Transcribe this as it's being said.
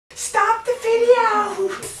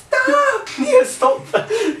Stop!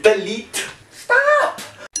 Delete! Stop!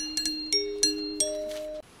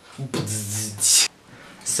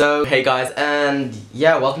 So hey guys, and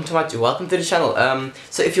yeah, welcome to the channel.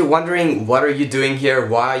 So if you're wondering what are you doing here,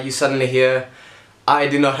 why are you suddenly here, I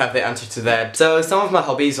do not have the answer to that. So some of my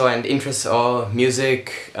hobbies and interests are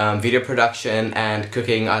music, video production and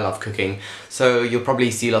cooking. I love cooking, so you'll probably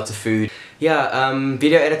see lots of food. Yeah,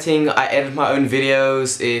 video editing, I edit my own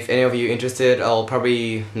videos. If any of you interested, I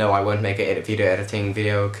won't make a video editing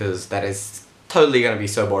video because that is totally gonna be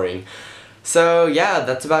so boring. So yeah,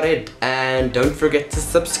 that's about it, and don't forget to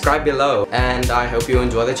subscribe below, and I hope you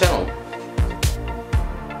enjoy the channel.